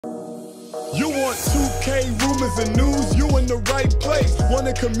You want 2K rumors and news, you in the right place. Want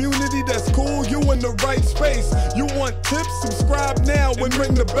a community that's cool, you in the right space. You want tips, subscribe now and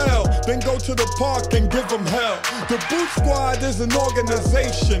ring the bell. Then go to the park and give them hell. The Boot Squad is an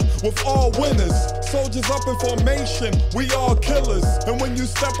organization with all winners. Soldiers up in formation, we all killers. And when you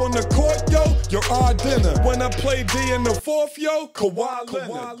step on the court, yo, you're our dinner. When I play D in the fourth, yo, Kawhi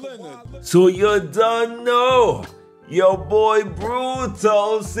Leonard. So you don't know. Your boy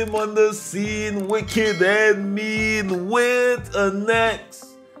Brutal's him on the scene, wicked and mean, with a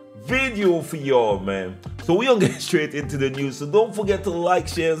next video for y'all, man. So we gonna get straight into the news. So don't forget to like,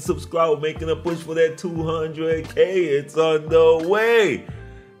 share, and subscribe. We're making a push for that 200K. It's on the way.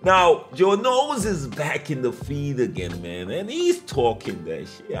 Now, Joe Knows is back in the feed again, man, and he's talking that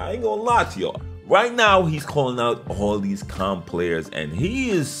shit. I ain't gonna lie to y'all. Right now, he's calling out all these comp players, and he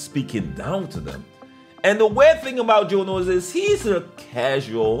is speaking down to them. And the weird thing about Joe Knows is he's a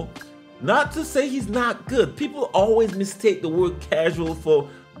casual, not to say he's not good. People always mistake the word casual for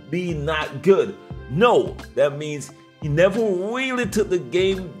being not good. No, that means he never really took the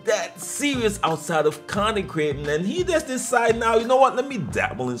game that serious outside of content creating. And he just decided now, you know what, let me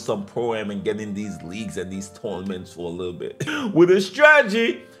dabble in some pro-am and get in these leagues and these tournaments for a little bit. With a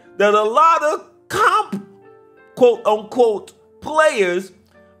strategy that a lot of comp, quote unquote, players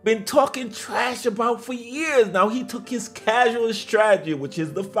been talking trash about for years. Now he took his casual strategy, which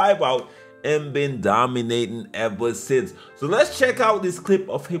is the 5-out, and been dominating ever since. So let's check out this clip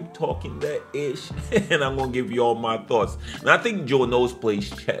of him talking that ish, and I'm gonna give you all my thoughts. And I think Joe Knows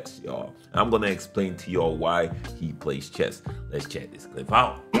plays chess, y'all. I'm gonna explain to y'all why he plays chess. Let's check this clip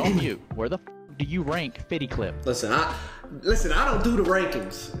out. On you, where the f do you rank Fitty Clip? Listen, I don't do the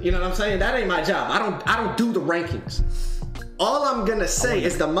rankings. You know what I'm saying? That ain't my job. I don't do the rankings. All I'm gonna say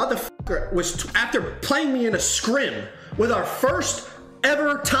is the motherfucker was, after playing me in a scrim with our first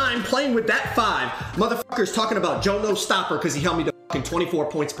ever time playing with that 5, motherfucker's talking about Joe No Stopper because he held me to fucking 24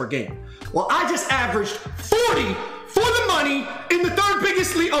 points per game. Well, I just averaged 40 for the money in the third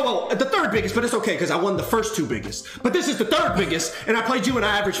biggest league. Oh, well, the third biggest, but it's okay because I won the first 2 biggest. But this is the third biggest, and I played you and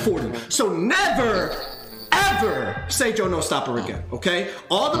I averaged 40. So never, ever say Joe No Stopper again, okay?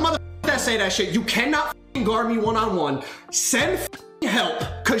 All the motherfuckers that say that shit, you cannot guard me one-on-one. Send help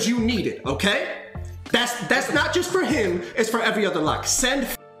because you need it, okay? That's not just for him, it's for every other lock. Send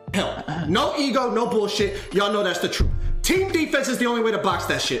help. No ego, no bullshit. Y'all know that's the truth. Team defense is the only way to box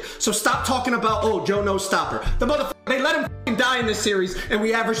that shit. So stop talking about, oh, Joe No Stopper. The motherfucker, they let him die in this series and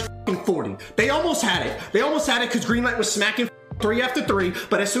we averaged 40. They almost had it. They almost had it because Greenlight was smacking 3 after 3,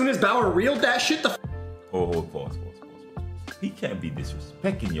 but as soon as Bauer reeled that shit, the pause. He can't be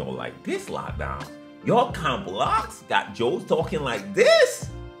disrespecting y'all like this, lockdown. Y'all comp blocks got Joe talking like this?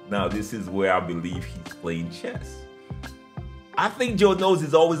 Now this is where I believe he's playing chess. I think Joe Knows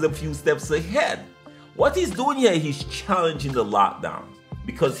is always a few steps ahead. What he's doing here, he's challenging the lockdowns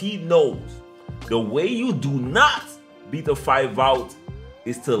because he knows the way you do not beat a 5-out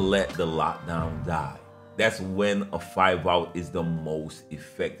is to let the lockdown die. That's when a 5-out is the most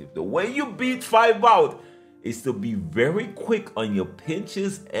effective. The way you beat 5-out is to be very quick on your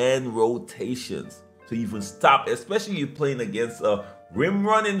pinches and rotations to even stop, especially if you're playing against a rim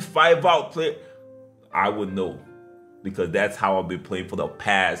running 5-out player. I would know because that's how I've been playing for the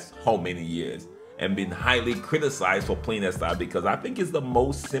past how many years and been highly criticized for playing that style because I think it's the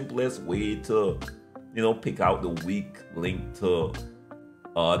most simplest way to, you know, pick out the weak link to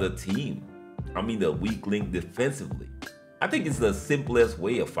the team. I mean the weak link defensively. I think it's the simplest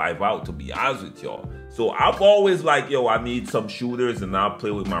way of 5-out, to be honest with y'all. So I'm always like, yo, I need some shooters and I'll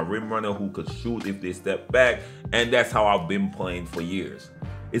play with my rim runner who could shoot if they step back. And that's how I've been playing for years.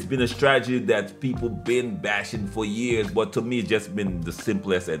 It's been a strategy that people been bashing for years, but to me, it's just been the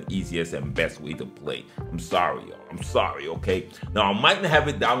simplest and easiest and best way to play. I'm sorry, y'all. I'm sorry, okay? Now, I might not have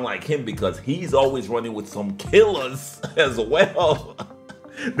it down like him because he's always running with some killers as well.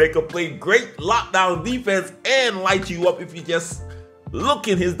 They can play great lockdown defense and light you up if you just look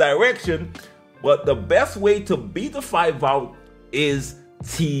in his direction. But the best way to beat the 5-out is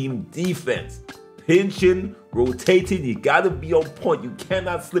team defense. Pinching, rotating, you gotta be on point. You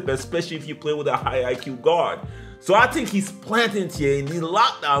cannot slip, especially if you play with a high IQ guard. So I think he's planting here in these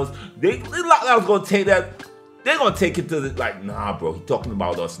lockdowns. These lockdowns gonna take that. They're gonna take it to the, like, nah, bro, he talking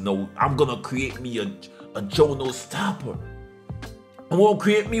about us. No, I'm gonna create me a Joe No Stopper. I won't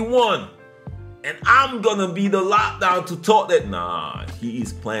create me one. And I'm gonna be the lockdown to talk that. Nah, he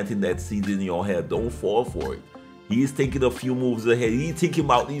is planting that seed in your head. Don't fall for it. He is taking a few moves ahead. He's thinking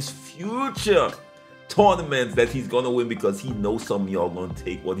about his future. tournaments that he's gonna win because he knows some of y'all gonna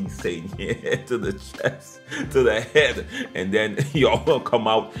take what he's saying here to the chest, to the head, and then y'all gonna come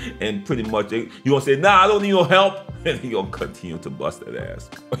out and pretty much you gonna say, nah, I don't need no help, and he gonna continue to bust that ass.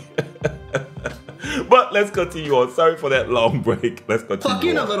 But let's continue on. Sorry for that long break. Let's continue. Fuck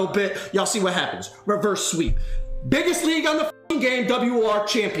in a little bit. Y'all see what happens. Reverse sweep. Biggest league on the fucking game, WR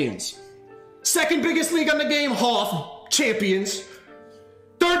champions. Second biggest league on the game, Hoff champions.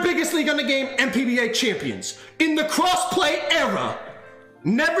 Third biggest league on the game, MPBA champions. In the crossplay era,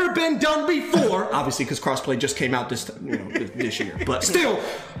 never been done before. Obviously, because crossplay just came out this year. But still.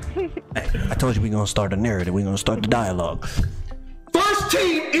 Hey, I told you we're going to start a narrative. We're going to start the dialogue. First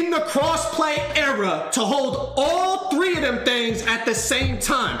team in the crossplay era to hold all three of them things at the same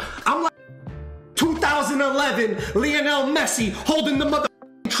time. I'm like 2011 Lionel Messi holding the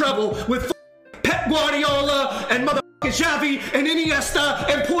motherfucking treble with Pep Guardiola and motherfucking Xavi and Iniesta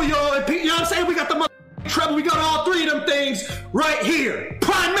and Puyol and you know what I'm saying? We got the motherfucking treble. We got all three of them things right here.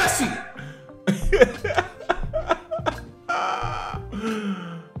 Prime Messi.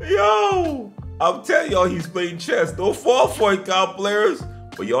 Yo, I'm telling y'all he's playing chess. Don't fall for it, God players.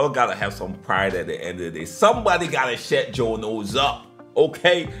 But y'all gotta have some pride at the end of the day. Somebody gotta shut Joe Nose up,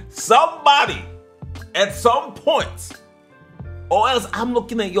 okay? Somebody at some point. Or else I'm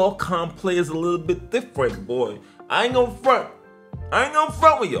looking at y'all comp players a little bit different, boy. I ain't gonna front. I ain't gonna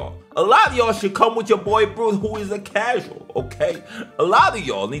front with y'all. A lot of y'all should come with your boy Bruce, who is a casual, okay? A lot of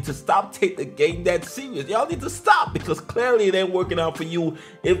y'all need to stop taking the game that serious. Y'all need to stop because clearly it ain't working out for you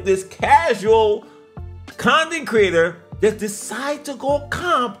if this casual content creator that decide to go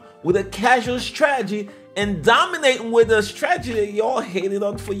comp with a casual strategy and dominating with a strategy that y'all hated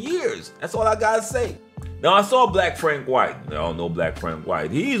on for years. That's all I gotta say. Now, I saw Black Frank White. Y'all know Black Frank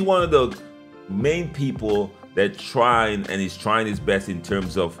White. He's one of the main people that he's trying his best in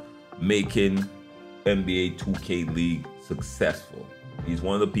terms of making NBA 2K League successful. He's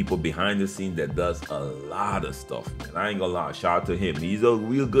one of the people behind the scenes that does a lot of stuff, man. I ain't gonna lie, shout out to him. He's a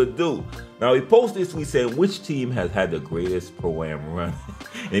real good dude. Now, he posted this tweet saying, which team has had the greatest Pro-Am run?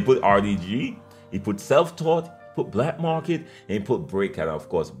 And he put RDG, he put Self-Taught, put Black Market, and he put Breakout. Of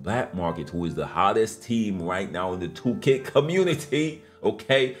course, Black Market, who is the hottest team right now in the 2K community.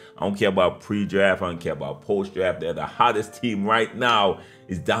 Okay, I don't care about pre-draft, I don't care about post-draft. They're the hottest team right now,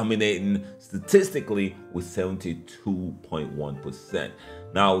 is dominating statistically with 72.1%.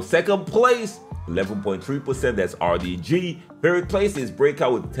 Now, second place, 11.3%, that's RDG. Third place is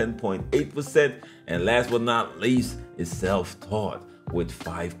Breakout with 10.8%. And last but not least is Self-Taught with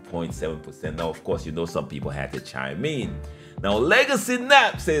 5.7%. Now, of course, you know some people had to chime in. Now, Legacy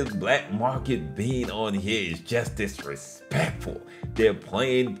Nap says Black Market being on here is just disrespectful. They're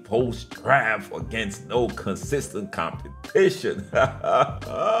playing post-draft against no consistent competition.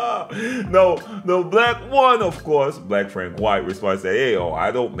 No, Black One, of course, Black Frank White responds, hey, yo, I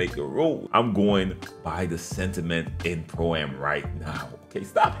don't make the rules. I'm going by the sentiment in Pro-Am right now. Okay,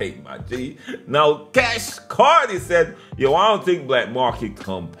 stop hating, my G. Now, Cash Cardi said, yo, I don't think Black Market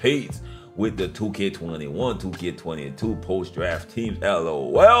competes with the 2K21, 2K22 post-draft teams,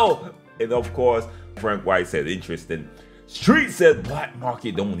 LOL. And of course, Frank White said, interesting. Street said, Black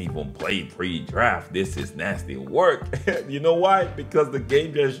Market don't even play pre-draft. This is nasty work. You know why? Because the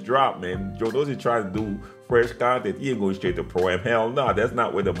game just dropped, man. Joe Dorsey trying to do fresh content. He ain't going straight to Pro-Am. Hell no, that's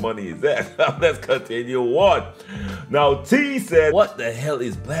not where the money is at. Let's continue on. Now, T said, what the hell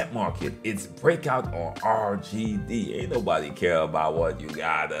is Black Market? It's Breakout or RGD. Ain't nobody care about what you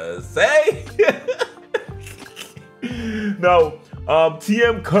gotta say. Now,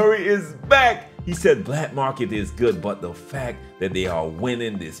 TM Curry is back. He said Black Market is good, but the fact that they are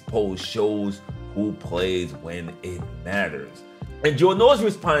winning this poll shows who plays when it matters. And Joe Nose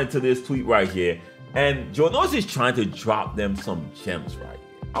responded to this tweet right here. And Joe Nose is trying to drop them some gems right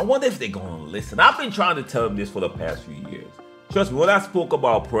here. I wonder if they're going to listen. I've been trying to tell them this for the past few years. Trust me, when I spoke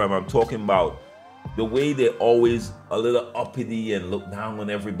about Pro-Am, I'm talking about the way they're always a little uppity and look down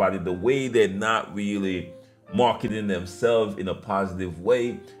on everybody. The way they're not really marketing themselves in a positive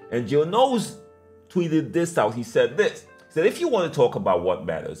way. And Joe Nose tweeted this out. He said this. He said, if you want to talk about what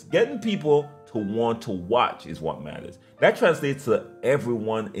matters, getting people to want to watch is what matters. That translates to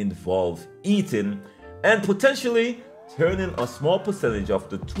everyone involved eating and potentially turning a small percentage of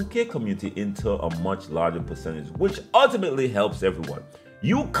the 2K community into a much larger percentage, which ultimately helps everyone.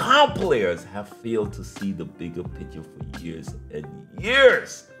 You comp players have failed to see the bigger picture for years and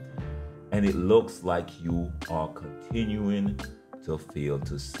years. And it looks like you are continuing to fail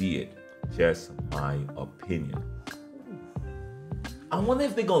to see it. Just my opinion. I wonder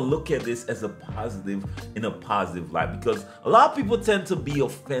if they're gonna look at this as a positive, in a positive light, because a lot of people tend to be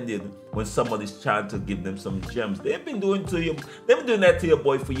offended when somebody's trying to give them some gems. They've been doing that to your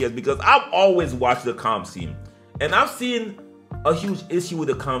boy for years, because I've always watched the comp scene, and I've seen a huge issue with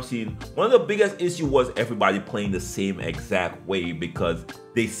the comp scene. One of the biggest issues was everybody playing the same exact way because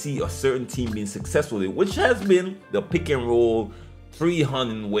they see a certain team being successful with it, which has been the pick and roll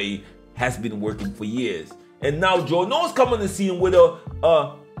 300 way, has been working for years. And now Joe Knows coming on the scene with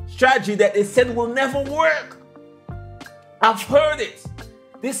a strategy that they said will never work. I've heard it.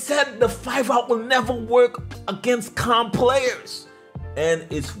 They said the 5-out will never work against comp players, and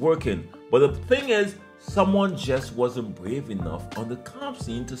it's working. But the thing is, someone just wasn't brave enough on the comp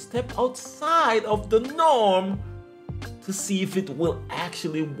scene to step outside of the norm to see if it will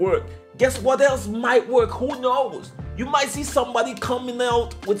actually work. Guess what else might work? Who knows? You might see somebody coming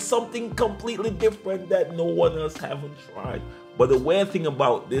out with something completely different that no one else haven't tried. But the weird thing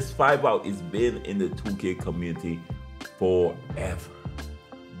about this 5-out is been in the 2K community forever.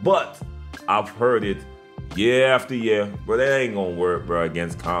 But I've heard it year after year, but that ain't gonna work, bro,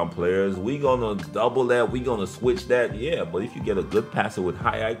 against comp players. We gonna double that, we gonna switch that, yeah. But if you get a good passer with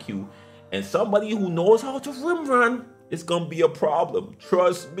high IQ and somebody who knows how to rim run, it's gonna be a problem.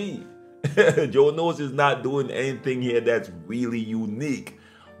 Trust me. Joe Knows is not doing anything here that's really unique.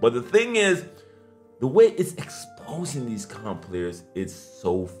 But the thing is, the way it's exposing these comp players, it's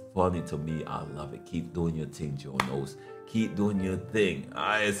so funny to me. I love it. Keep doing your thing, Joe Knows. Keep doing your thing.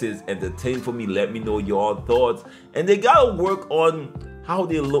 It's entertaining for me. Let me know your thoughts. And they gotta work on how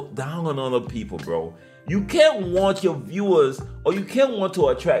they look down on other people, bro. You can't want your viewers, or you can't want to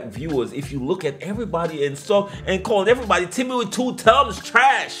attract viewers if you look at everybody and calling everybody Timmy with 2 thumbs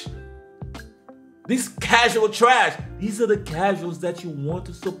trash. These casual trash. These are the casuals that you want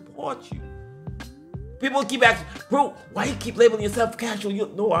to support you. People keep asking, bro, why you keep labeling yourself casual?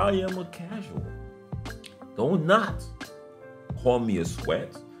 No, I am a casual. Do not call me a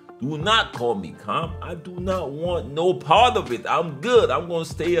sweat. Do not call me comp. I do not want no part of it. I'm good. I'm going to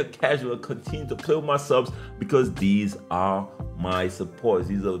stay a casual and continue to play with my subs because these are my supporters.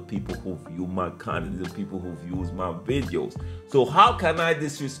 These are the people who view my content. These are the people who views my videos. So how can I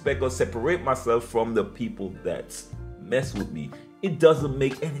disrespect or separate myself from the people that mess with me? It doesn't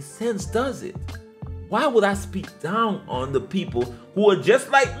make any sense, does it? Why would I speak down on the people who are just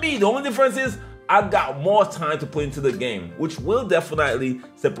like me? The only difference is I got more time to put into the game, which will definitely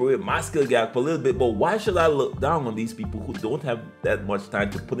separate my skill gap a little bit. But why should I look down on these people who don't have that much time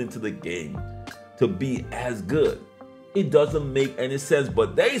to put into the game to be as good? It doesn't make any sense.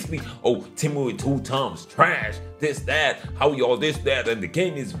 But they speak, oh, Timmy with 2 thumbs, trash, this, that, how y'all this, that, and the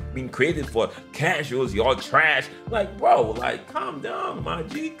game is being created for casuals, y'all trash. Like, bro, like, calm down, my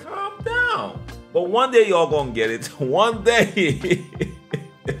G, calm down. But one day y'all gonna get it. One day.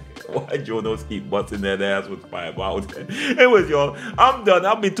 Why Joe Knows keep busting that ass with 5-out? Anyways, y'all, I'm done.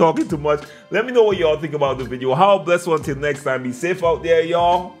 I've been talking too much. Let me know what y'all think about the video. How blessed one till next time. Be safe out there,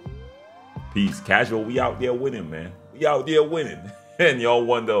 y'all. Peace. Casual, we out there winning, man. We out there winning. And y'all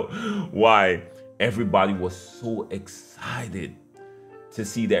wonder why everybody was so excited to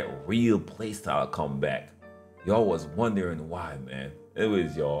see that real playstyle come back. Y'all was wondering why, man.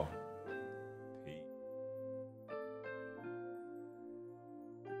 Anyways, y'all.